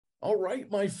All right,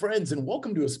 my friends, and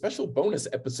welcome to a special bonus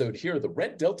episode here, the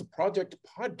Red Delta Project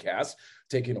podcast,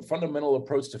 taking a fundamental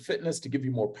approach to fitness to give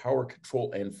you more power,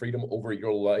 control, and freedom over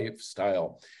your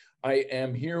lifestyle. I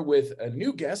am here with a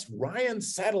new guest, Ryan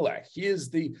Sadilek. He is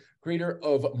the creator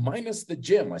of Minus the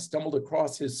Gym. I stumbled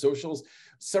across his socials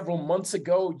several months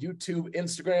ago, YouTube,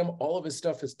 Instagram, all of his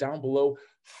stuff is down below.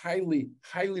 Highly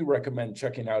recommend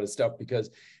checking out his stuff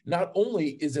because not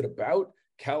only is it about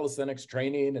calisthenics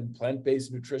training and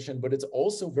plant-based nutrition, but it's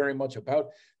also very much about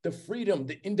the freedom,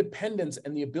 the independence,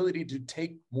 and the ability to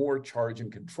take more charge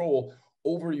and control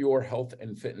over your health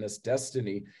and fitness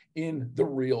destiny in the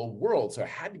real world. So I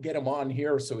had to get him on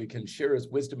here so he can share his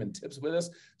wisdom and tips with us.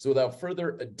 So without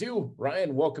further ado,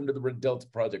 Ryan, welcome to the Red Delta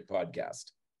Project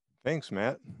podcast. Thanks,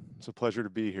 Matt. It's a pleasure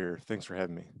to be here. Thanks for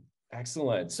having me.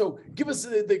 Excellent. So give us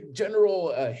the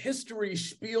general history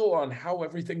spiel on how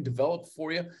everything developed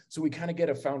for you so we kind of get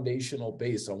a foundational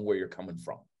base on where you're coming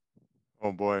from.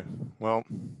 Oh boy. Well,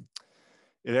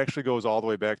 it actually goes all the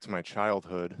way back to my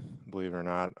childhood, believe it or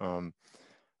not.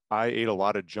 I ate a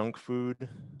lot of junk food.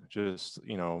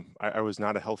 I was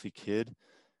not a healthy kid.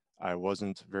 I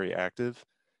wasn't very active,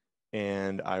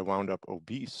 and I wound up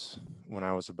obese when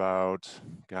I was about,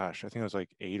 I think I was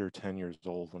like 8 or 10 years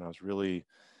old when I was really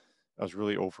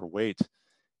overweight.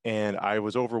 And I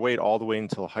was overweight all the way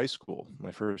until high school,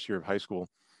 my first year of high school.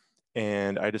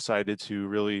 And I decided to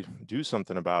really do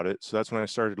something about it. So that's when I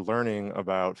started learning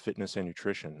about fitness and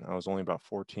nutrition. I was only about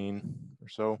 14 or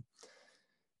so.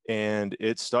 And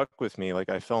it stuck with me. Like,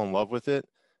 I fell in love with it.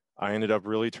 I ended up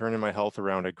really turning my health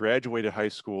around. I graduated high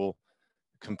school,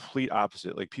 complete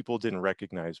opposite. Like, people didn't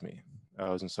recognize me. I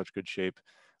was in such good shape.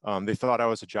 They thought I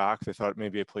was a jock. They thought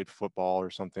maybe I played football or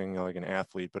something, like an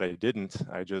athlete, but I didn't.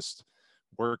 I just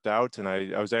worked out, and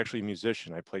I was actually a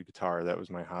musician. I played guitar. That was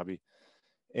my hobby.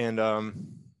 And,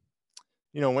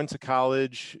 went to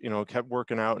college, kept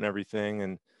working out and everything.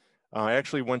 And I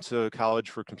actually went to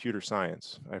college for computer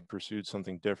science. I pursued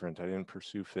something different. I didn't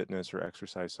pursue fitness or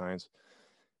exercise science.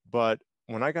 But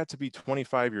when I got to be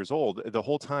 25 years old, the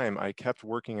whole time I kept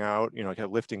working out, I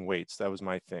kept lifting weights. That was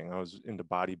my thing. I was into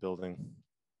bodybuilding,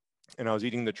 and I was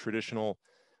eating the traditional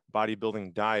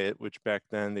bodybuilding diet, which back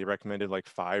then they recommended like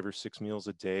 5 or 6 meals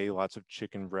a day, lots of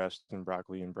chicken breast and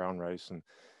broccoli and brown rice and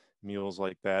meals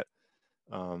like that.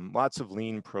 Lots of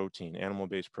lean protein,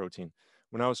 animal-based protein.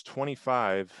 When I was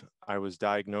 25, I was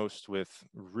diagnosed with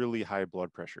really high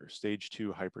blood pressure, stage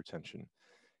 2 hypertension.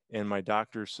 And my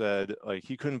doctor said, like,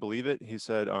 he couldn't believe it. He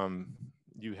said,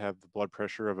 you have the blood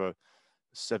pressure of a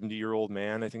 70-year-old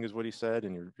man, I think is what he said,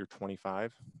 and you're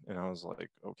 25. And I was like,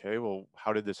 okay, well,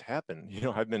 how did this happen?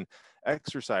 I've been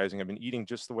exercising, I've been eating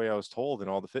just the way I was told in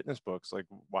all the fitness books. Like,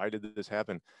 why did this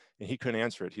happen? And he couldn't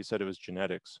answer it. He said it was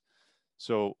genetics.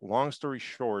 So long story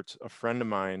short, a friend of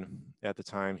mine at the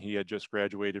time, he had just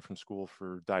graduated from school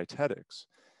for dietetics,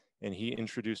 and he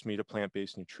introduced me to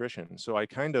plant-based nutrition. So I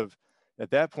kind of, at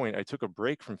that point, I took a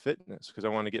break from fitness because I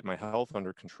wanted to get my health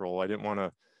under control. I didn't want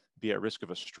to be at risk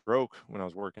of a stroke when I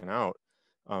was working out.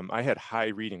 I had high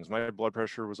readings. My blood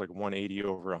pressure was like 180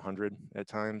 over 100 at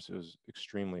times. It was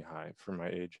extremely high for my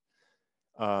age.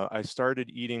 I started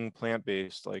eating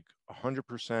plant-based, like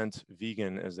 100%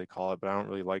 vegan, as they call it, but I don't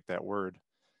really like that word.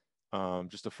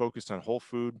 Just to focus on whole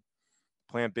food,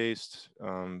 plant-based,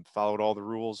 followed all the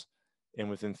rules. And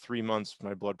within 3 months,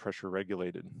 my blood pressure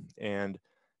regulated. And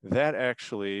that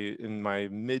actually, in my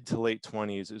mid to late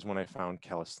 20s, is when I found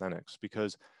calisthenics,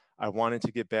 because I wanted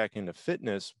to get back into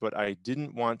fitness, but I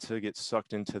didn't want to get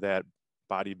sucked into that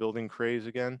bodybuilding craze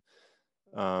again.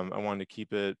 I wanted to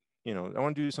keep it, I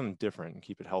want to do something different and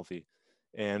keep it healthy.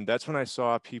 And that's when I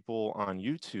saw people on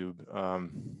YouTube.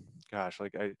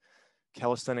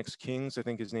 Calisthenics Kings, I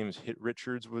think his name is Hit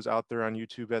Richards, was out there on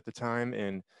YouTube at the time.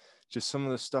 And just some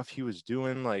of the stuff he was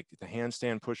doing, like the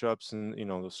handstand push-ups and,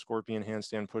 the scorpion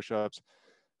handstand push-ups,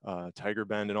 tiger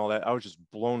bend and all that, I was just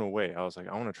blown away. I was like,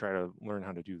 I want to try to learn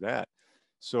how to do that.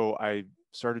 So I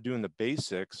started doing the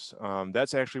basics.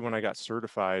 That's actually when I got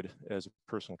certified as a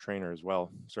personal trainer as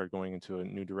well. Started going into a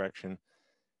new direction.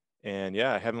 And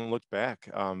yeah, I haven't looked back.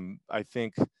 I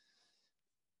think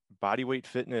body weight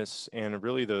fitness and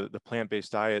really the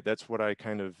plant-based diet, that's what I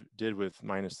kind of did with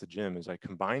Minus the Gym, is I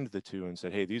combined the two and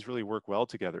said, hey, these really work well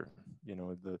together.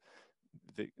 The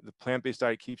plant-based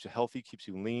diet keeps you healthy, keeps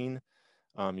you lean.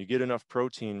 You get enough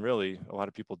protein, really. A lot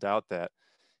of people doubt that.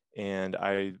 And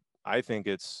I think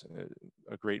it's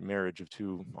a great marriage of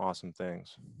two awesome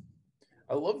things.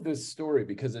 I love this story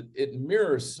because it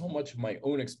mirrors so much of my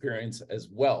own experience as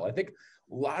well. I think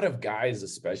a lot of guys,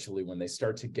 especially when they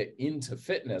start to get into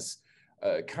fitness,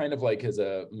 kind of like as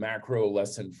a macro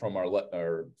lesson from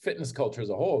our fitness culture as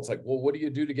a whole. It's like, well, what do you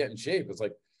do to get in shape? It's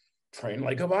like, train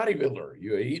like a bodybuilder,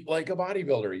 you eat like a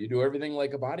bodybuilder, you do everything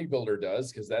like a bodybuilder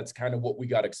does, because that's kind of what we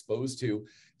got exposed to,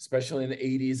 especially in the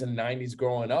 80s and 90s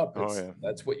growing up.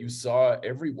 That's what you saw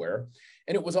everywhere.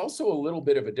 And it was also a little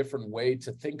bit of a different way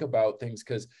to think about things,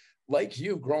 because like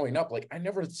you growing up, like I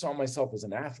never saw myself as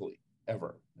an athlete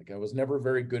ever. Like I was never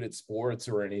very good at sports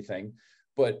or anything,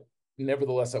 but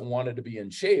nevertheless, I wanted to be in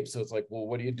shape. So it's like, well,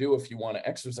 what do you do if you want to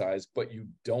exercise, but you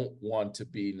don't want to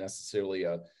be necessarily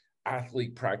a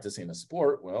athlete practicing a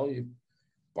sport? Well, you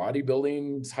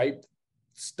bodybuilding type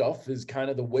stuff is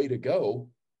kind of the way to go.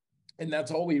 And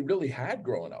that's all we really had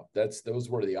growing up. Those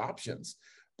were the options.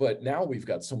 But now we've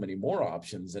got so many more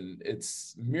options, and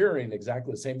it's mirroring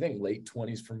exactly the same thing. Late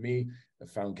 20s for me. I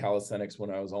found calisthenics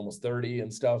when I was almost 30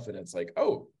 and stuff. And it's like,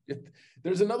 oh,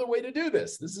 there's another way to do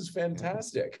this. This is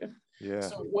fantastic. Yeah.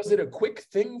 So was it a quick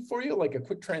thing for you, like a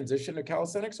quick transition to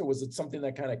calisthenics, or was it something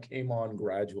that kind of came on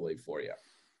gradually for you?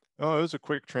 Oh, it was a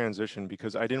quick transition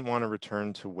because I didn't want to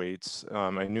return to weights.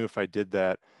 I knew if I did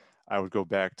that, I would go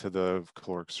back to the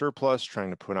caloric surplus,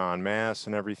 trying to put on mass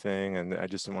and everything. And I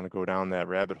just didn't want to go down that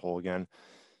rabbit hole again.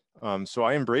 So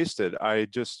I embraced it. I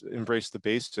just embraced the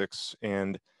basics.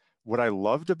 And what I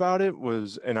loved about it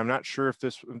was, and I'm not sure if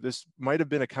this might have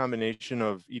been a combination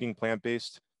of eating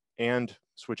plant-based and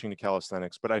switching to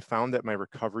calisthenics, but I found that my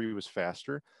recovery was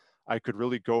faster. I could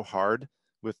really go hard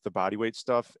with the body weight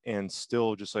stuff and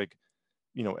still just like,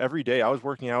 every day I was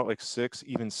working out like 6,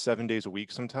 even 7 days a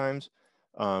week sometimes.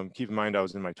 Keep in mind I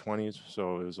was in my 20s,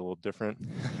 so it was a little different.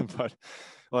 But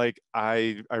like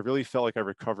I really felt like I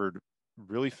recovered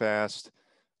really fast.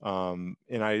 And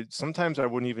sometimes I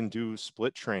wouldn't even do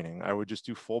split training. I would just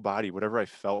do full body, whatever I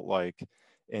felt like,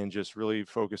 and just really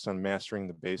focus on mastering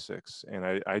the basics. And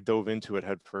I dove into it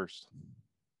head first.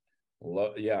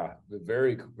 Yeah,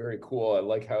 very, very cool. I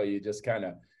like how you just kind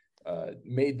of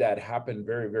made that happen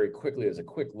very, very quickly as a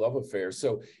quick love affair.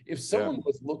 So if someone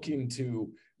was looking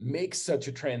to make such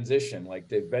a transition, like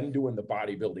they've been doing the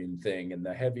bodybuilding thing and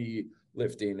the heavy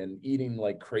lifting and eating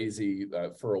like crazy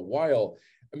for a while,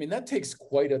 I mean, that takes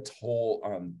quite a toll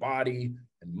on body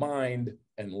and mind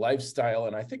and lifestyle.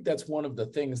 And I think that's one of the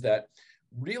things that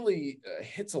really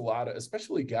hits a lot of,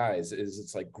 especially guys, is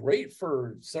it's like great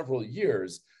for several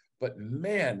years, but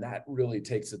man, that really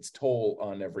takes its toll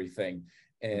on everything.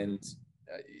 And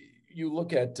you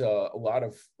look at a lot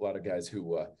of guys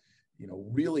who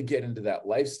really get into that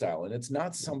lifestyle, and it's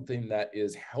not something that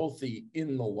is healthy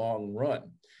in the long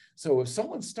run. So if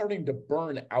someone's starting to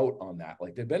burn out on that,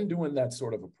 like they've been doing that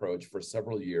sort of approach for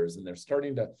several years, and they're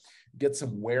starting to get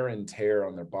some wear and tear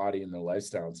on their body and their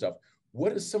lifestyle and stuff,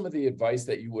 what is some of the advice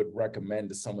that you would recommend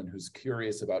to someone who's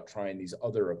curious about trying these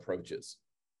other approaches?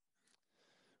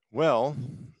 Well,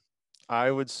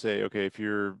 I would say, okay, if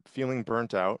you're feeling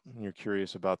burnt out and you're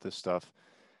curious about this stuff,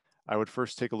 I would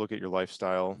first take a look at your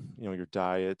lifestyle, your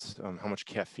diet, how much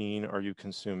caffeine are you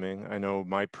consuming? I know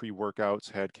my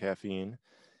pre-workouts had caffeine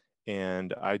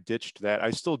and I ditched that.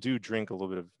 I still do drink a little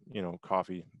bit of,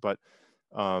 coffee, but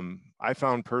I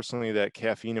found personally that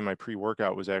caffeine in my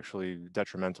pre-workout was actually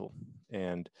detrimental,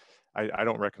 and I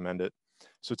don't recommend it.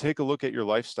 So take a look at your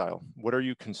lifestyle. What are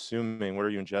you consuming? What are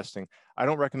you ingesting? I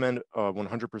don't recommend a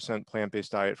 100%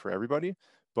 plant-based diet for everybody,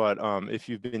 but if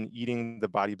you've been eating the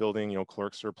bodybuilding,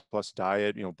 caloric surplus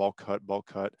diet, bulk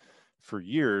cut for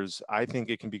years, I think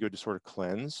it can be good to sort of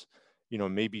cleanse,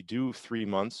 maybe do 3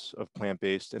 months of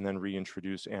plant-based and then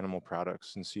reintroduce animal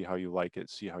products and see how you like it,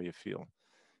 see how you feel.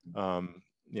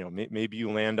 Maybe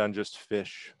you land on just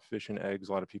fish and eggs.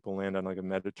 A lot of people land on like a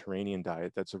Mediterranean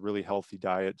diet. That's a really healthy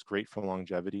diet. It's great for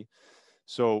longevity.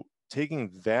 So taking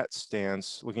that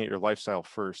stance, looking at your lifestyle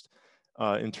first,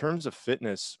 in terms of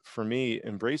fitness, for me,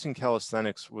 embracing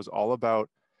calisthenics was all about,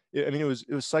 it was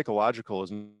psychological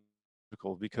as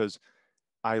musical, because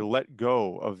I let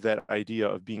go of that idea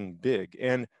of being big,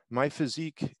 and my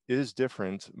physique is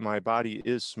different. My body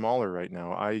is smaller right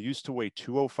now. I used to weigh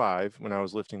 205 when I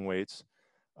was lifting weights.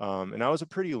 And I was a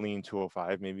pretty lean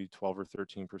 205, maybe 12 or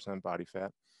 13% body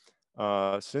fat.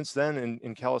 Since then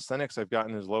in calisthenics, I've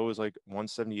gotten as low as like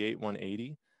 178,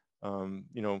 180,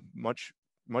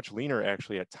 much leaner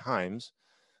actually at times,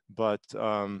 but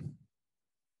I'm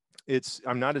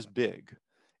not as big.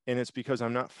 And it's because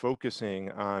I'm not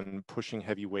focusing on pushing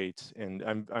heavy weights, and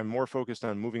I'm more focused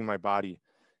on moving my body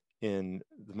in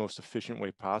the most efficient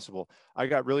way possible. I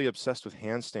got really obsessed with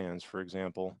handstands, for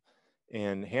example.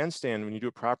 And handstand, when you do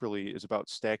it properly, is about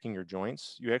stacking your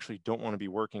joints. You actually don't want to be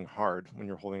working hard when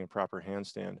you're holding a proper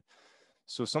handstand.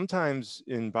 So sometimes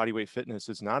in bodyweight fitness,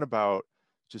 it's not about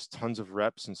just tons of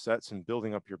reps and sets and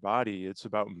building up your body. It's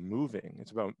about moving.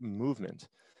 It's about movement.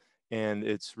 And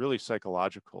it's really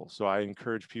psychological. So I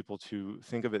encourage people to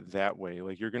think of it that way.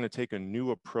 Like, you're going to take a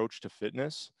new approach to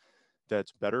fitness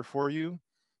that's better for you.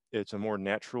 It's a more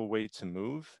natural way to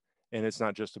move, and it's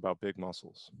not just about big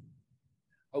muscles.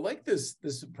 I like this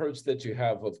approach that you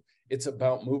have of it's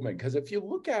about movement, because if you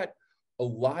look at a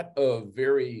lot of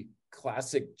very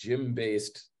classic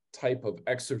gym-based type of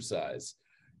exercise,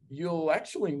 you'll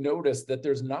actually notice that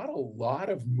there's not a lot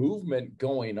of movement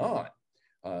going on.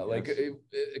 Like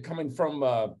coming from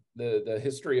the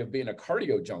history of being a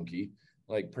cardio junkie,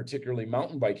 like particularly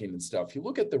mountain biking and stuff, you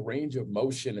look at the range of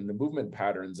motion and the movement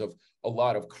patterns of a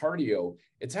lot of cardio,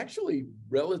 it's actually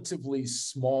relatively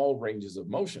small ranges of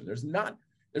motion. There's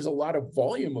a lot of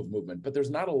volume of movement, but there's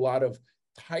not a lot of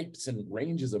types and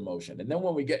ranges of motion. And then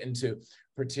when we get into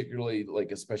particularly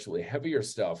like especially heavier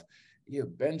stuff,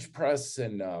 bench press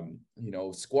and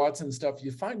squats and stuff,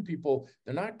 you find people,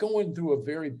 they're not going through a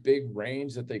very big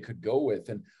range that they could go with.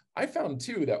 And I found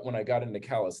too that when I got into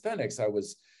calisthenics, I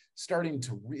was starting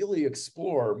to really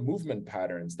explore movement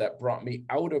patterns that brought me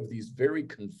out of these very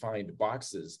confined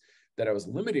boxes that I was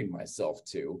limiting myself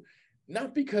to,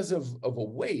 not because of a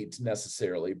weight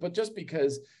necessarily, but just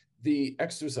because the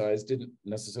exercise didn't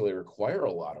necessarily require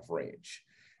a lot of range.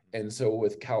 And so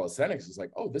with calisthenics, it's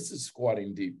like, oh, this is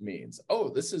squatting deep means. Oh,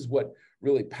 this is what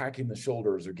really packing the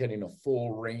shoulders or getting a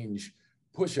full range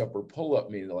push-up or pull-up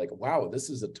mean. Like, wow, this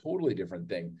is a totally different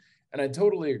thing. And I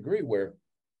totally agree, where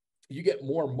you get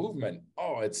more movement.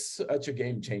 Oh, it's such a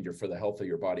game changer for the health of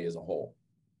your body as a whole.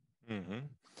 Mm-hmm.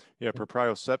 Yeah,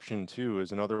 proprioception too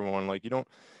is another one. Like, you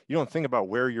don't think about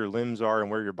where your limbs are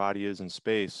and where your body is in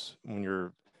space when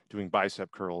you're doing bicep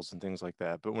curls and things like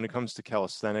that. But when it comes to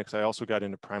calisthenics, I also got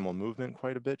into primal movement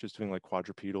quite a bit, just doing like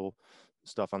quadrupedal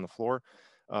stuff on the floor.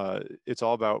 It's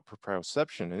all about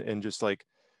proprioception and just like,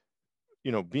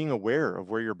 being aware of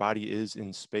where your body is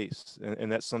in space.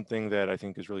 And that's something that I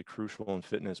think is really crucial in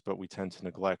fitness, but we tend to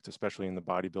neglect, especially in the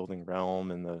bodybuilding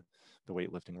realm and the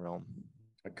weightlifting realm.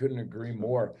 I couldn't agree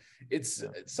more. It's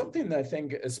something that I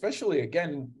think, especially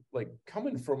again, like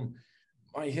coming from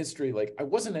my history, like I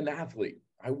wasn't an athlete,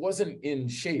 I wasn't in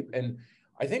shape. And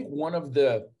I think one of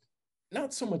the,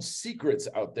 not so much secrets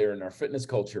out there in our fitness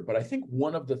culture, but I think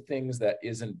one of the things that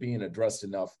isn't being addressed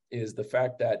enough is the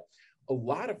fact that a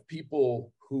lot of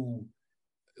people who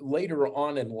later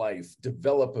on in life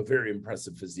develop a very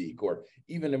impressive physique or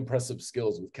even impressive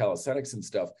skills with calisthenics and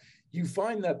stuff, you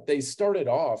find that they started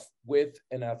off with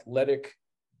an athletic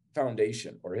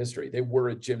foundation or history. They were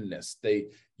a gymnast. They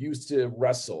used to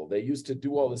wrestle. They used to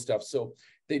do all this stuff. So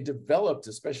they developed,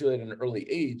 especially at an early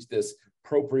age, this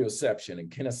proprioception and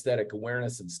kinesthetic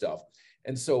awareness and stuff.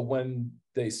 And so when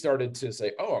they started to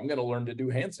say, oh, I'm going to learn to do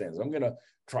handstands, I'm going to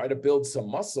try to build some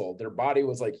muscle, their body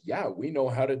was like, yeah, we know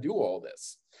how to do all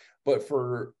this. But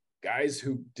for guys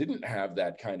who didn't have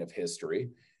that kind of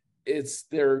history,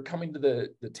 they're coming to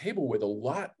the table with a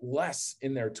lot less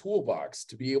in their toolbox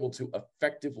to be able to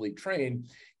effectively train,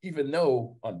 even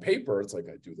though on paper, it's like,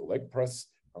 I do the leg press,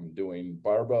 I'm doing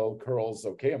barbell curls.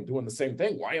 Okay, I'm doing the same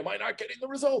thing. Why am I not getting the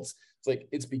results? It's like,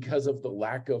 it's because of the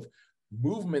lack of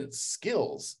movement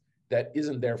skills that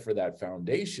isn't there for that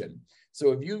foundation.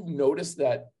 So if you've noticed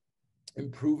that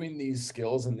improving these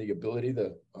skills and the ability,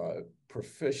 the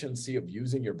proficiency of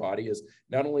using your body is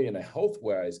not only in a health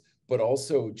wise, but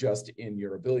also just in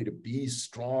your ability to be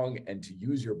strong and to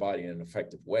use your body in an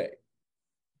effective way.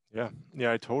 Yeah,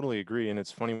 I totally agree. And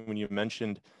it's funny when you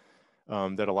mentioned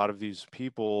that a lot of these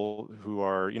people who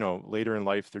are, later in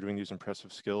life, they're doing these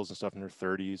impressive skills and stuff in their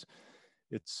 30s.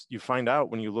 You find out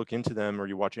when you look into them or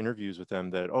you watch interviews with them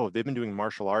that, oh, they've been doing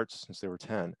martial arts since they were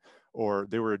 10, or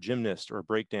they were a gymnast or a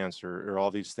break dancer or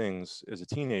all these things as a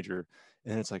teenager.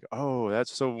 And it's like, oh,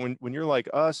 that's so when you're like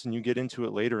us and you get into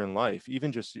it later in life,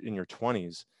 even just in your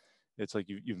 20s, it's like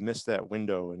you've missed that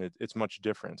window and it's much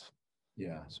different.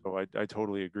 Yeah. So I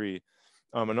totally agree.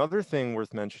 Another thing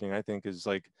worth mentioning, I think, is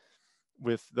like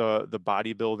with the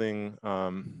bodybuilding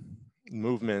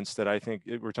movements that I think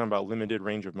we're talking about limited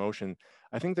range of motion.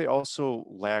 I think they also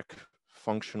lack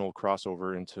functional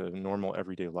crossover into normal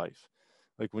everyday life.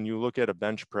 Like when you look at a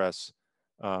bench press,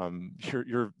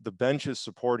 the bench is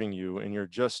supporting you and you're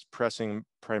just pressing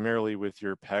primarily with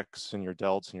your pecs and your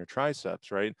delts and your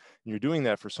triceps, right? And you're doing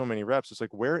that for so many reps. It's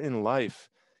like, where in life,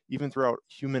 even throughout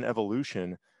human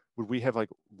evolution, would we have like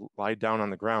lied down on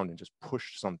the ground and just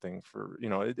pushed something for,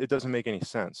 it doesn't make any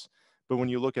sense. But when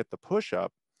you look at the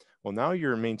push-up, well, now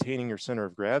you're maintaining your center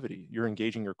of gravity. You're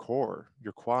engaging your core,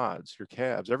 your quads, your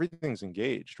calves, everything's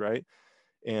engaged, right?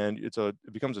 and it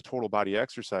becomes a total body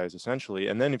exercise essentially.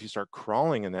 And then if you start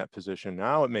crawling in that position,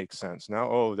 now it makes sense. Now,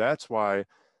 oh, that's why,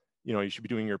 you know, you should be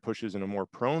doing your pushes in a more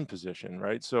prone position,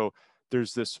 right? So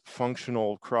there's this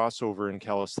functional crossover in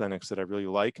calisthenics that I really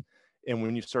like. And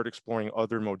when you start exploring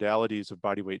other modalities of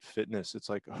bodyweight fitness, it's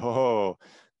like, oh,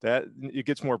 that it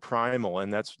gets more primal.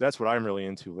 And that's what I'm really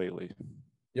into lately.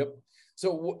 Yep.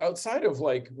 So outside of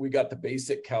like, we got the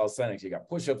basic calisthenics, you got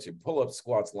push-ups, you pull-ups,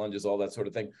 squats, lunges, all that sort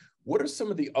of thing. What are some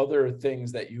of the other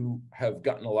things that you have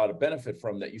gotten a lot of benefit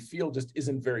from that you feel just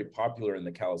isn't very popular in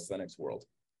the calisthenics world?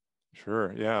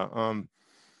 Sure. Yeah.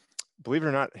 Believe it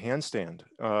or not, handstand.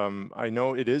 I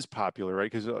know it is popular,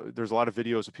 right? Because there's a lot of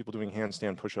videos of people doing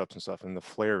handstand push-ups and stuff, and the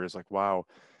flare is like, wow.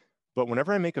 But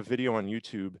whenever I make a video on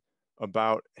YouTube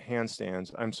about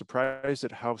handstands, I'm surprised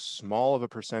at how small of a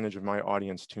percentage of my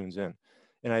audience tunes in.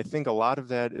 And I think a lot of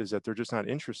that is that they're just not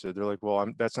interested. They're like, well,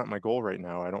 that's not my goal right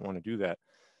now. I don't want to do that.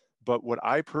 But what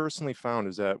I personally found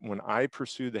is that when I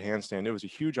pursued the handstand, it was a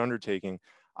huge undertaking.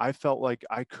 I felt like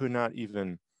I could not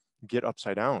even get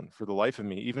upside down for the life of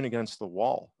me, even against the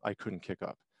wall. I couldn't kick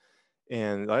up.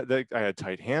 And I had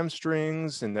tight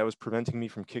hamstrings, and that was preventing me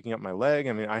from kicking up my leg.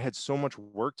 I mean, I had so much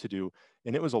work to do,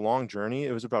 and it was a long journey.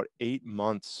 It was about 8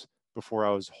 months before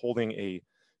I was holding a,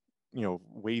 you know,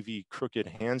 wavy, crooked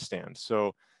handstand.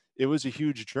 So it was a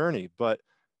huge journey. But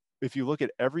if you look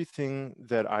at everything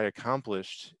that I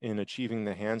accomplished in achieving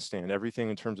the handstand, everything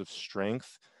in terms of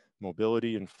strength,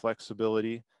 mobility, and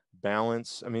flexibility,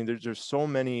 balance, I mean, there's so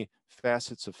many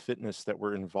facets of fitness that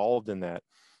were involved in that.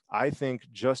 I think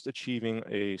just achieving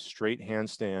a straight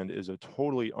handstand is a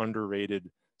totally underrated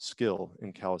skill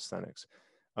in calisthenics.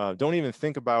 Don't even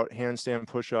think about handstand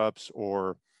push-ups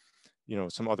or, you know,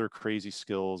 some other crazy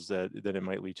skills that it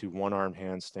might lead to, one-arm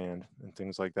handstand and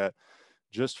things like that.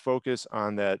 Just focus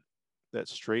on that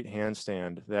straight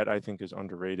handstand. That I think is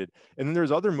underrated. And then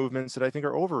there's other movements that I think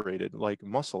are overrated, like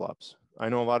muscle ups. I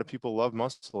know a lot of people love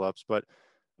muscle ups, but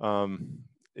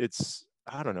it's,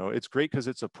 I don't know, it's great because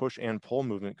it's a push and pull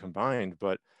movement combined,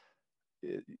 but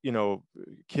you know,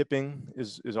 kipping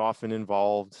is often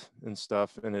involved and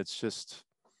stuff. And it's just,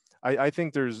 I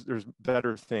think there's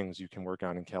better things you can work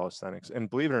on in calisthenics. And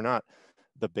believe it or not,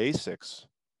 the basics,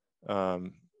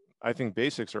 um, I think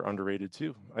basics are underrated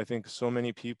too. I think so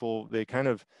many people, they kind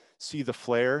of see the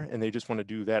flair and they just want to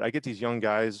do that. I get these young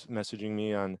guys messaging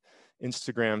me on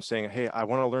Instagram saying, hey, I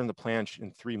want to learn the planche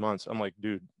in 3 months. I'm like,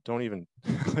 dude, don't even,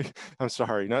 like, I'm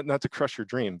sorry, not to crush your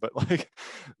dream, but like,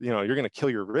 you know, you're going to kill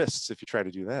your wrists if you try to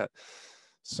do that.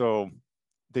 So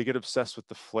they get obsessed with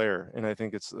the flair. And I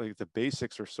think it's like the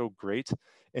basics are so great.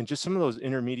 And just some of those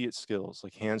intermediate skills,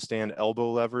 like handstand,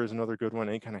 elbow lever is another good one.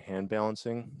 Any kind of hand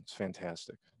balancing, it's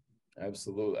fantastic.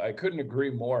 Absolutely. I couldn't agree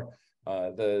more.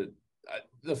 The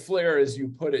flair, as you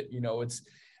put it, you know,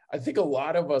 I think a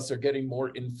lot of us are getting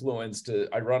more influenced,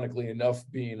 ironically enough,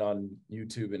 being on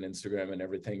YouTube and Instagram and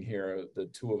everything here, the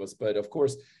two of us. But of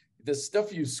course, the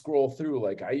stuff you scroll through,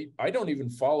 like I don't even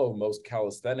follow most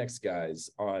calisthenics guys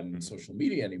on social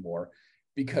media anymore,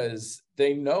 because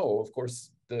they know, of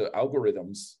course, the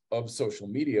algorithms of social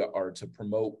media are to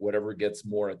promote whatever gets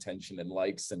more attention and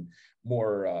likes and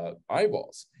more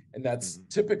eyeballs. And that's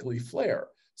typically flair.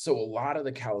 So a lot of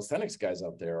the calisthenics guys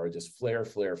out there are just flair,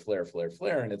 flair, flair, flair,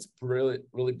 flair. And it's really,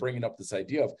 really bringing up this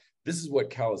idea of this is what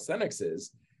calisthenics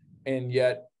is. And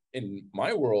yet in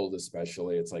my world,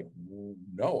 especially, it's like,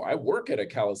 no, I work at a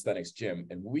calisthenics gym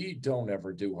and we don't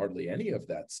ever do hardly any of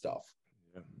that stuff.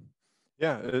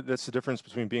 Yeah, that's the difference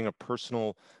between being a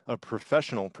professional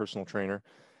personal trainer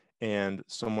and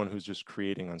someone who's just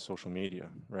creating on social media,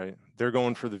 right? They're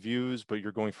going for the views, but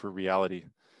you're going for reality.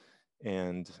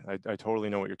 And I totally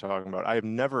know what you're talking about. I have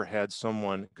never had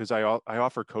someone, because I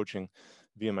offer coaching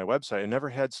via my website. I never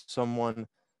had someone,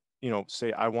 you know,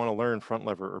 say, I want to learn front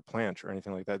lever or planche or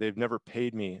anything like that. They've never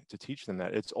paid me to teach them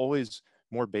that. It's always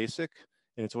more basic,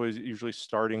 and it's always usually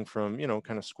starting from, you know,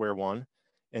 kind of square one.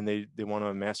 And they want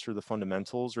to master the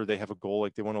fundamentals, or they have a goal,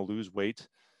 like they want to lose weight,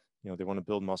 you know, they want to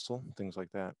build muscle, things like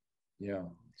that. Yeah.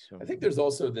 So I think there's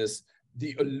also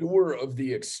the allure of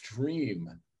the extreme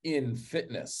in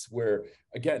fitness, where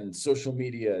again, social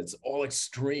media, it's all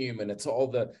extreme and it's all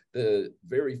the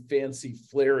very fancy,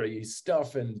 flary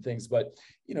stuff and things. But,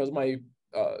 you know, my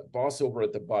boss over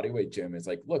at the bodyweight gym is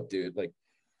like, look, dude, like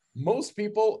most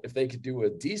people, if they could do a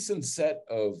decent set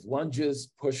of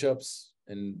lunges, push-ups,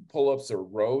 and pull-ups or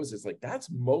rows, it's like that's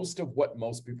most of what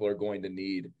most people are going to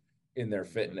need in their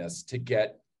fitness to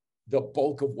get the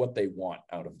bulk of what they want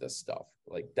out of this stuff.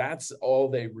 Like that's all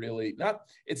they really,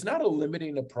 it's not a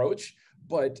limiting approach,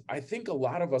 but I think a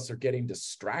lot of us are getting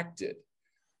distracted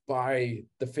by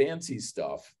the fancy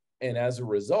stuff And as a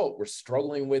result, we're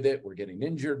struggling with it. We're getting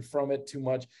injured from it too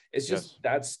much. It's just,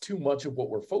 that's too much of what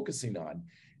we're focusing on.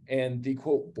 And the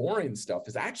quote, boring stuff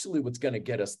is actually what's going to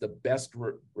get us the best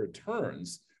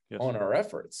returns on our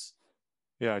efforts.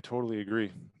 Yeah, I totally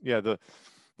agree. Yeah, the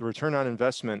return on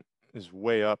investment is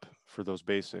way up for those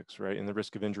basics, right? And the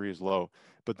risk of injury is low.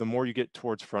 But the more you get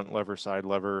towards front lever, side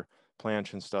lever,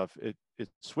 planche and stuff, it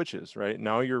switches, right?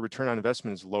 Now your return on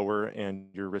investment is lower and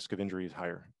your risk of injury is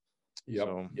higher. Yep.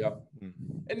 So, yep.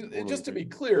 And totally just to agree. be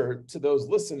clear to those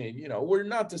listening, you know, we're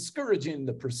not discouraging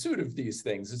the pursuit of these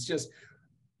things. It's just,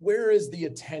 where is the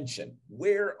attention?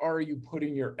 Where are you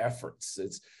putting your efforts?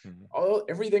 It's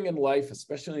everything in life,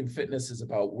 especially in fitness, is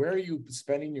about where are you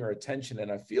spending your attention?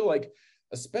 And I feel like,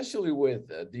 especially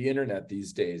with the internet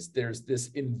these days, there's this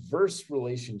inverse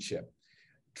relationship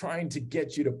trying to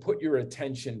get you to put your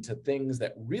attention to things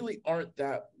that really aren't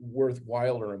that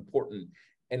worthwhile or important.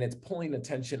 And it's pulling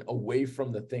attention away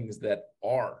from the things that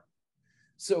are.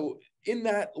 So in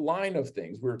that line of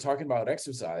things, we were talking about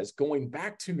exercise, going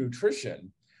back to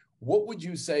nutrition, what would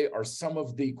you say are some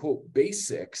of the quote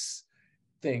basics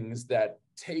things that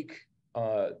take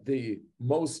the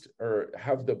most or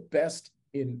have the best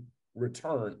in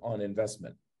return on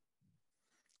investment?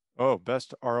 Oh,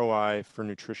 best ROI for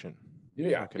nutrition.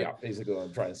 Yeah, okay. Yeah, basically what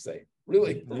I'm trying to say.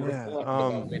 Really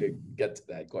roundabout way to get to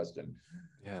that question.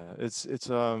 Yeah, it's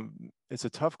a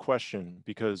tough question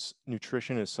because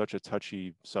nutrition is such a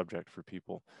touchy subject for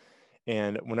people.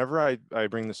 And whenever I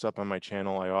bring this up on my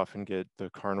channel, I often get the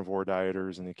carnivore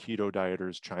dieters and the keto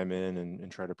dieters chime in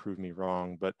and try to prove me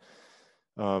wrong. But,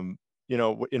 you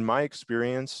know, in my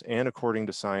experience and according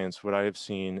to science, what I have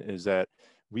seen is that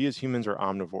we as humans are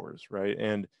omnivores, right?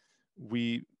 And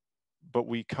but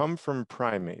we come from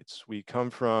primates. We come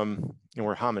from, you know,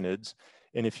 we're hominids.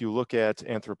 And if you look at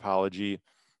anthropology,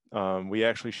 we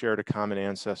actually shared a common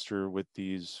ancestor with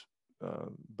these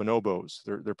bonobos.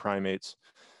 They're primates.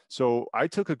 So I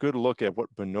took a good look at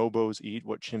what bonobos eat,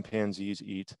 what chimpanzees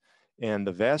eat, and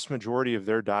the vast majority of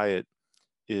their diet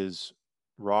is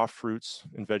raw fruits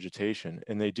and vegetation.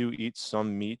 And they do eat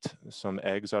some meat, some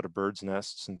eggs out of birds'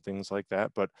 nests and things like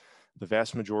that, but the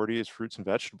vast majority is fruits and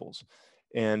vegetables.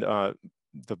 And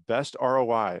the best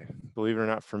ROI, believe it or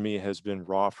not, for me has been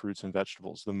raw fruits and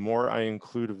vegetables. The more I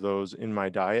include of those in my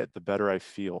diet, the better I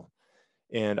feel.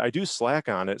 And I do slack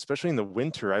on it, especially in the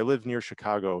winter. I live near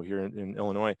Chicago here in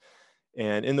Illinois.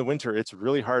 And in the winter, it's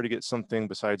really hard to get something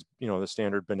besides, you know, the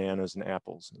standard bananas and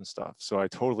apples and stuff. So I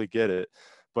totally get it.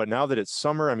 But now that it's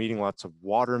summer, I'm eating lots of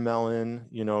watermelon,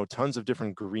 you know, tons of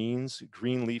different greens.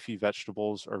 Green leafy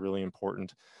vegetables are really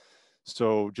important.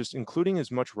 So just including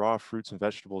as much raw fruits and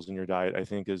vegetables in your diet, I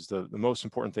think is the most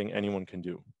important thing anyone can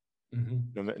do,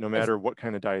 no matter what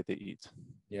kind of diet they eat.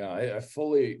 Yeah, I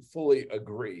fully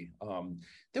agree.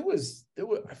 There was,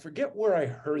 I forget where I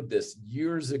heard this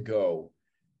years ago,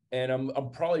 and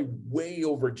I'm probably way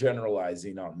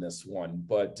overgeneralizing on this one,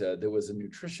 but there was a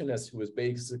nutritionist who was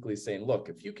basically saying, look,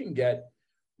 if you can get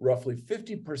roughly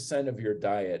 50% of your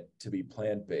diet to be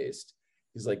plant-based,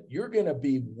 he's like, you're going to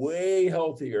be way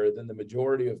healthier than the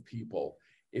majority of people.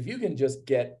 If you can just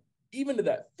get even to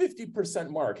that 50%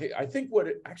 mark. Hey, I think what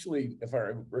it actually, if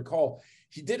I recall,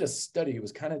 he did a study. He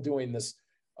was kind of doing this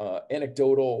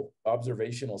anecdotal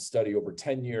observational study over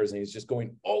 10 years, and he's just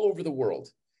going all over the world.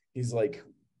 He's like,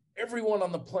 everyone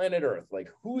on the planet Earth, like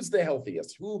who's the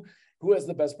healthiest, who has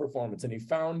the best performance? And he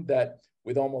found that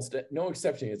with almost no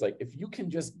exception, he's like, if you can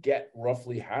just get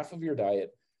roughly half of your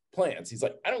diet plants, he's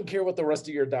like, I don't care what the rest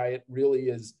of your diet really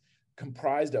is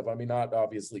comprised of. I mean, not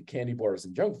obviously candy bars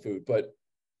and junk food, but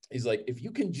he's like, if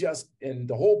you can just, and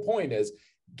the whole point is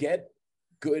get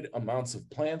good amounts of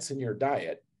plants in your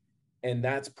diet, and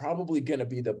that's probably going to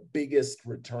be the biggest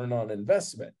return on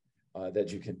investment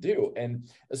that you can do. And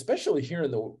especially here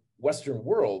in the Western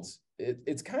worlds,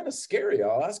 it's kind of scary.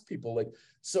 I'll ask people like,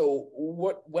 so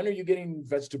when are you getting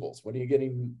vegetables? When are you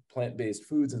getting plant-based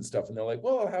foods and stuff? And they're like,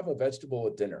 well, I'll have a vegetable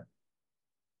at dinner.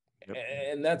 Yep.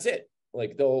 And that's it.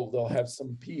 Like they'll have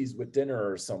some peas with dinner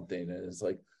or something. And it's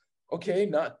like, okay,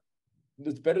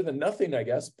 it's better than nothing, I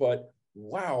guess. But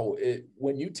wow,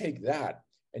 when you take that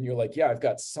and you're like, yeah, I've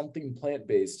got something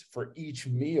plant-based for each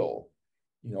meal,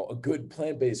 you know, a good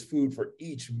plant-based food for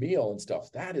each meal and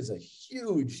stuff, that is a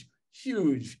huge,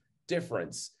 huge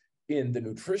difference in the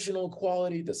nutritional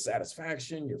quality, the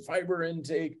satisfaction, your fiber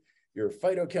intake, your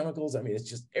phytochemicals. I mean, it's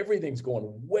just everything's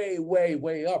going way, way,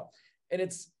 way up. And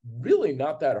it's really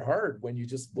not that hard when you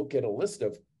just look at a list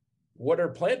of what are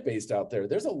plant-based out there.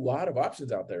 There's a lot of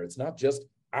options out there. It's not just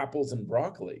apples and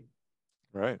broccoli.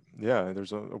 Right. Yeah,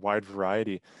 there's a wide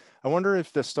variety. I wonder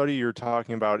if the study you're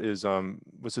talking about is,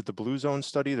 was it the Blue Zone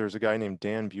study? There's a guy named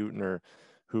Dan Buettner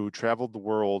who traveled the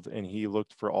world and he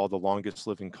looked for all the longest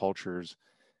living cultures.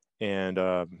 And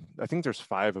I think there's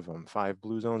 5 of them, 5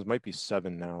 blue zones, might be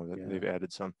 7 now that they've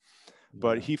added some.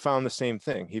 But Yeah. he found the same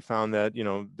thing. He found that, you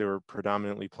know, they were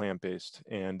predominantly plant-based,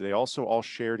 and they also all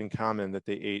shared in common that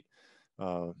they ate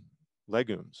uh,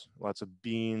 legumes, lots of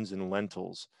beans and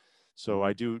lentils. So Mhm.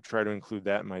 I do try to include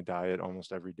that in my diet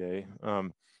almost every day.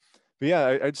 But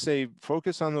yeah, I'd say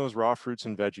focus on those raw fruits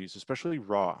and veggies, especially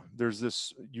raw. There's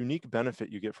this unique benefit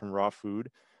you get from raw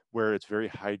food where it's very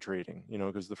hydrating, you know,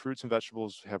 because the fruits and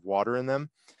vegetables have water in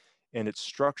them and it's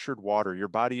structured water. Your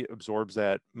body absorbs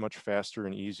that much faster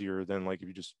and easier than like if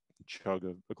you just chug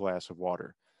a glass of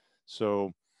water.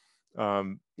 So,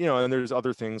 you know, and there's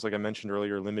other things like I mentioned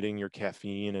earlier, limiting your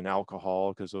caffeine and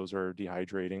alcohol because those are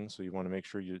dehydrating. So you want to make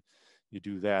sure you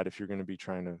do that if you're going to be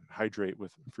trying to hydrate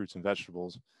with fruits and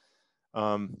vegetables.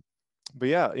 Um, but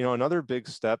yeah, you know, another big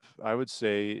step I would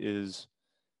say is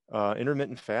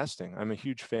intermittent fasting. I'm a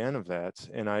huge fan of that.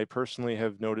 And I personally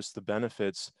have noticed the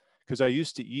benefits because I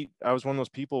used to eat, I was one of those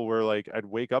people where like I'd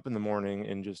wake up in the morning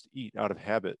and just eat out of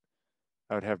habit.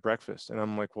 I would have breakfast. And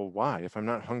I'm like, well, why? If I'm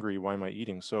not hungry, why am I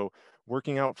eating? So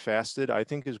working out fasted, I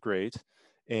think is great.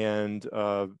 And,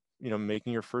 you know,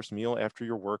 making your first meal after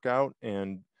your workout.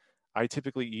 And I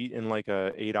typically eat in like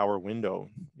a 8-hour window,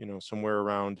 you know, somewhere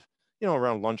around, you know,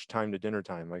 around lunchtime to dinner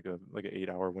time, like an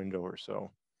 8-hour window or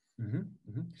so. Mhm,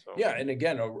 mhm. So, Yeah, and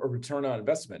again, a return on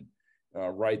investment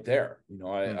right there. You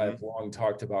know, mhm. I've long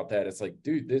talked about that. It's like,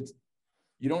 dude,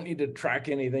 you don't need to track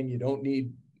anything. You don't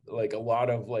need like a lot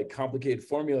of like complicated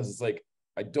formulas. It's like,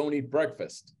 I don't eat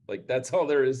breakfast. Like that's all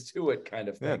there is to it, kind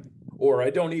of Yeah. thing. Or I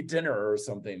don't eat dinner or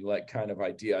something, like kind of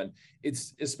idea. And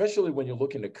it's especially when you're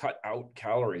looking to cut out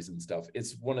calories and stuff,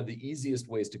 it's one of the easiest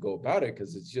ways to go about it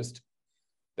because it's just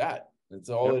that. That's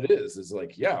all Yep. it is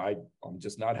like, yeah, I'm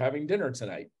just not having dinner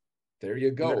tonight. There you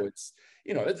And go. It's,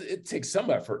 you know, it takes some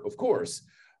effort, of course.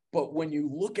 But when you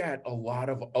look at a lot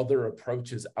of other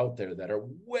approaches out there that are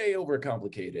way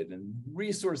overcomplicated and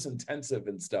resource intensive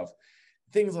and stuff,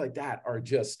 things like that are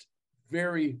just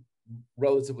very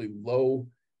relatively low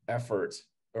effort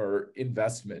or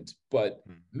investment. But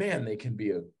mm, man, they can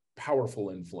be a powerful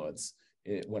influence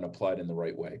when applied in the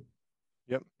right way.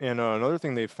 yep. And another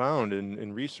thing they found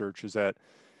in research is that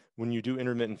when you do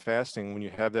intermittent fasting, when you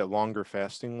have that longer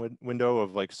fasting window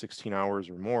of like 16 hours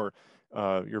or more,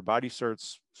 your body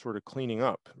starts sort of cleaning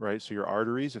up, right? So your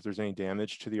arteries, if there's any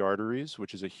damage to the arteries,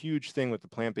 which is a huge thing with the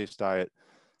plant-based diet,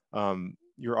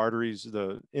 your arteries,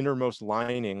 the innermost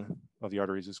lining of the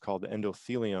arteries is called the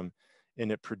endothelium,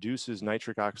 and it produces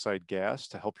nitric oxide gas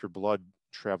to help your blood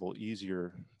travel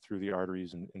easier through the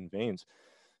arteries and veins.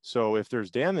 So if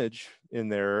there's damage in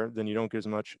there, then you don't get as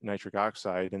much nitric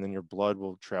oxide, and then your blood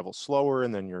will travel slower,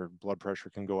 and then your blood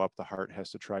pressure can go up. The heart has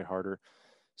to try harder.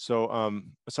 So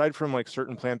aside from like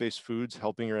certain plant-based foods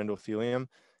helping your endothelium,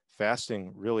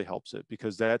 fasting really helps it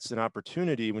because that's an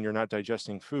opportunity when you're not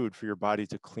digesting food for your body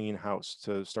to clean house,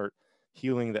 to start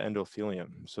healing the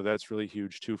endothelium. So that's really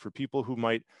huge too for people who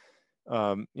might,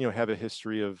 you know, have a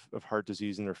history of heart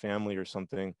disease in their family or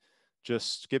something.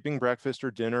 Just skipping breakfast or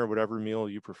dinner, whatever meal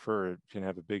you prefer, can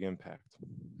have a big impact.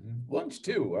 Lunch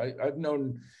So, too. I've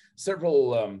known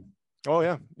several oh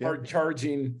yeah, yeah, hard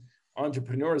charging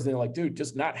entrepreneurs. And they're like, dude,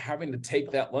 just not having to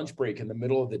take that lunch break in the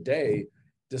middle of the day,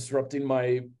 disrupting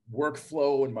my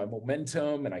workflow and my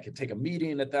momentum. And I could take a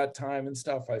meeting at that time and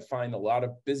stuff. I find a lot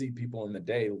of busy people in the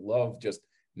day love just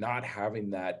not having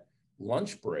that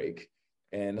lunch break.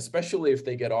 And especially if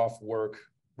they get off work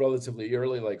relatively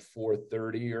early, like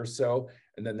 4:30 or so,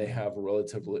 and then they have a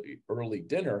relatively early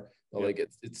dinner, yep. like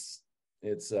it's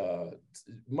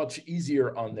much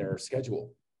easier on their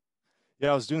schedule.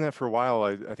 Yeah, I was doing that for a while.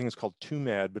 I think it's called Two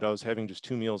Mad, but I was having just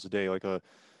 2 meals a day, like a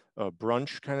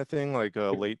brunch kind of thing, like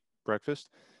a late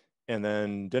breakfast and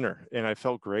then dinner. And I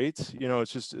felt great. You know,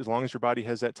 it's just as long as your body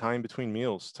has that time between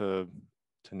meals to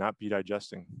not be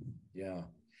digesting. Yeah.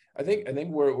 I think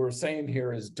what we're saying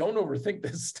here is don't overthink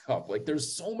this stuff. Like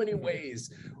there's so many Mhm. ways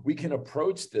we can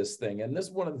approach this thing. And this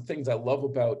is one of the things I love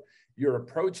about your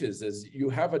approaches is you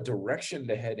have a direction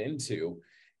to head into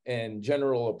and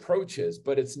general approaches,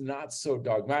 but it's not so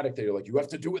dogmatic that you're like, you have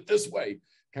to do it this way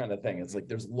kind of thing. It's like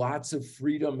there's lots of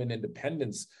freedom and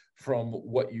independence from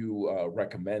what you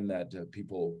recommend that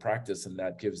people practice, and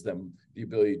that gives them the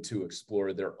ability to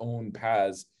explore their own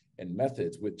paths and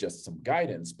methods with just some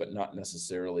guidance, but not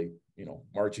necessarily, you know,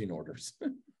 marching orders.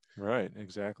 Right,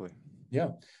 exactly.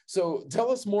 Yeah. So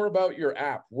tell us more about your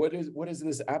app. What is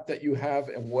this app that you have,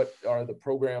 and what are the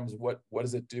programs? What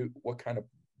does it do? What kind of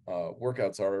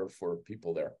workouts are for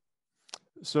people there?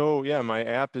 So yeah, my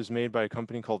app is made by a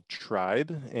company called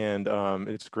Tribe, and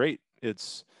it's great.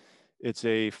 It's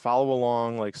a follow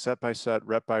along, like set by set,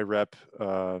 rep by rep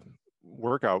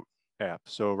workout app.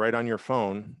 So right on your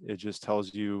phone, it just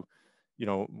tells you, you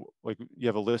know, like you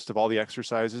have a list of all the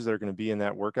exercises that are going to be in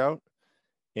that workout,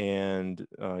 and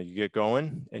you get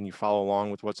going and you follow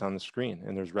along with what's on the screen.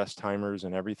 And there's rest timers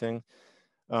and everything.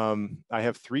 I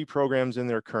have 3 programs in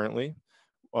there currently.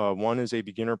 One is a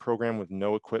beginner program with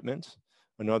no equipment.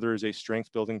 Another is a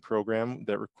strength building program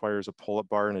that requires a pull-up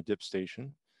bar and a dip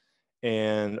station.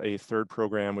 And a third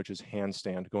program, which is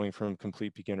handstand, going from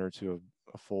complete beginner to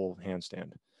a full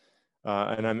handstand.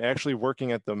 And I'm actually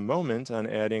working at the moment on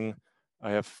adding,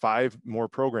 I have 5 more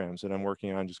programs that I'm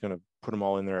working on, just going to put them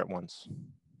all in there at once.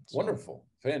 So, Wonderful.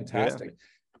 yeah. Fantastic.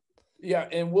 Yeah,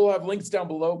 and we'll have links down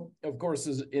below, of course,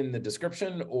 is in the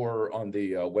description or on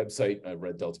the website,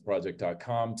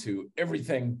 reddeltaproject.com, to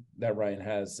everything that Ryan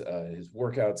has, his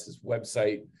workouts, his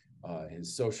website,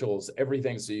 his socials,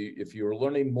 everything. So if you're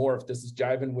learning more, if this is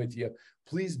jiving with you,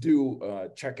 please do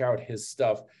check out his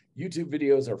stuff. YouTube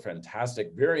videos are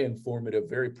fantastic, very informative,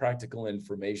 very practical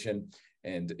information.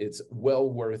 And it's well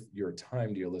worth your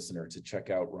time, dear listener, to check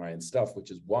out Ryan's stuff,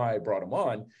 which is why I brought him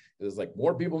on. It was like,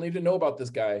 more people need to know about this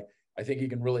guy. I think he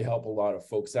can really help a lot of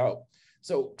folks out.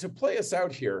 So to play us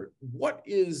out here, what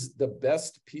is the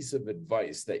best piece of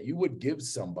advice that you would give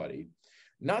somebody,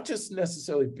 not just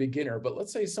necessarily beginner, but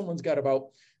let's say someone's got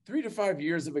about 3 to 5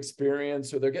 years of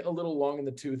experience, or they're getting a little long in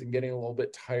the tooth and getting a little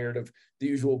bit tired of the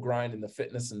usual grind and the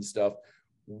fitness and stuff.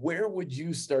 Where would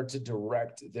you start to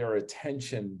direct their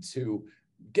attention to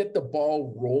get the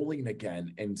ball rolling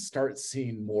again and start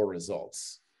seeing more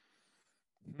results?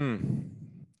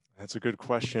 That's a good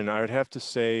question. I would have to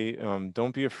say,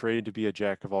 don't be afraid to be a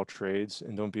jack of all trades,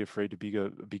 and don't be afraid to be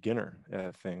a beginner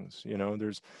at things. You know,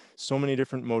 there's so many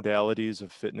different modalities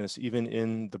of fitness, even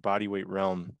in the bodyweight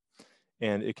realm,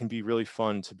 and it can be really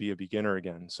fun to be a beginner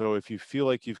again. So if you feel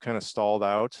like you've kind of stalled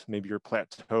out, maybe you're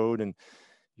plateaued and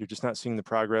you're just not seeing the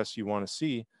progress you want to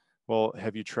see, well,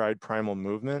 have you tried primal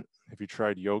movement? Have you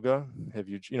tried yoga? Have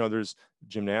you, there's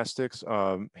gymnastics,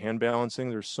 hand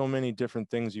balancing. There's so many different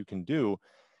things you can do.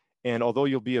 And although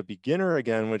you'll be a beginner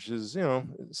again, which is, it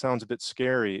sounds a bit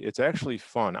scary, it's actually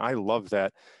fun. I love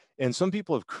that. And some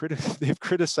people have they've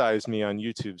criticized me on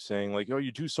YouTube saying like, oh,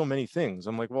 you do so many things.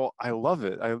 I'm like, well, I love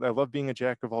it. I love being a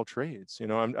jack of all trades.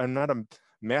 I'm not a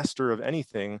master of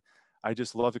anything. I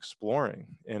just love exploring,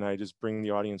 and I just bring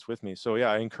the audience with me. So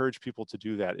yeah, I encourage people to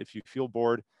do that. If you feel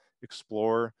bored,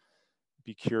 explore,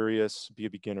 be curious, be a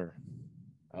beginner.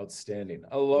 Outstanding.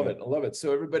 I love it. I love it.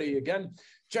 So everybody, again,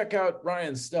 check out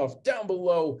Ryan's stuff down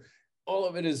below. All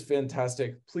of it is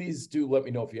fantastic. Please do let me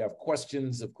know if you have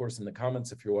questions, of course, in the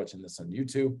comments, if you're watching this on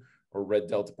YouTube, or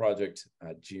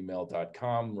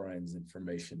reddeltaproject@gmail.com. Ryan's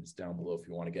information is down below if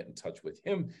you want to get in touch with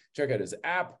him. Check out his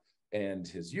app and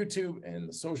his YouTube and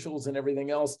the socials and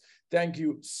everything else. Thank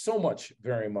you so much,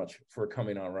 very much, for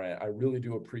coming on, Ryan. I really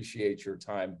do appreciate your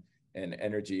time and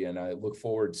energy, and I look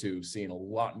forward to seeing a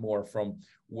lot more from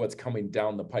what's coming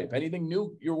down the pipe. Anything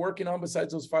new you're working on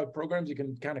besides those 5 programs you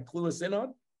can kind of clue us in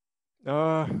on?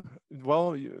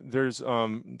 Well, there's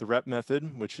the rep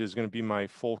method, which is going to be my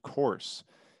full course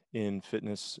in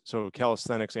fitness. So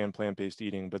calisthenics and plant-based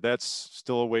eating, but that's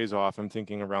still a ways off. I'm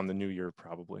thinking around the new year,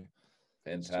 probably.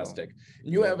 Fantastic. So,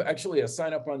 you have actually a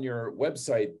sign up on your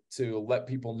website to let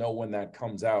people know when that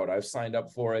comes out. I've signed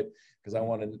up for it because I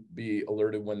want to be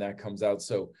alerted when that comes out.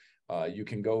 So you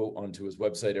can go onto his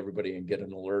website, everybody, and get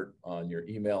an alert on your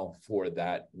email for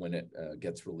that when it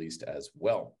gets released as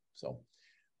well. So,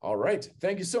 all right.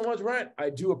 Thank you so much, Ryan.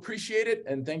 I do appreciate it.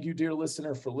 And thank you, dear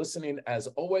listener, for listening. As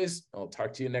always, I'll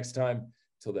talk to you next time.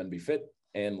 Till then, be fit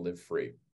and live free.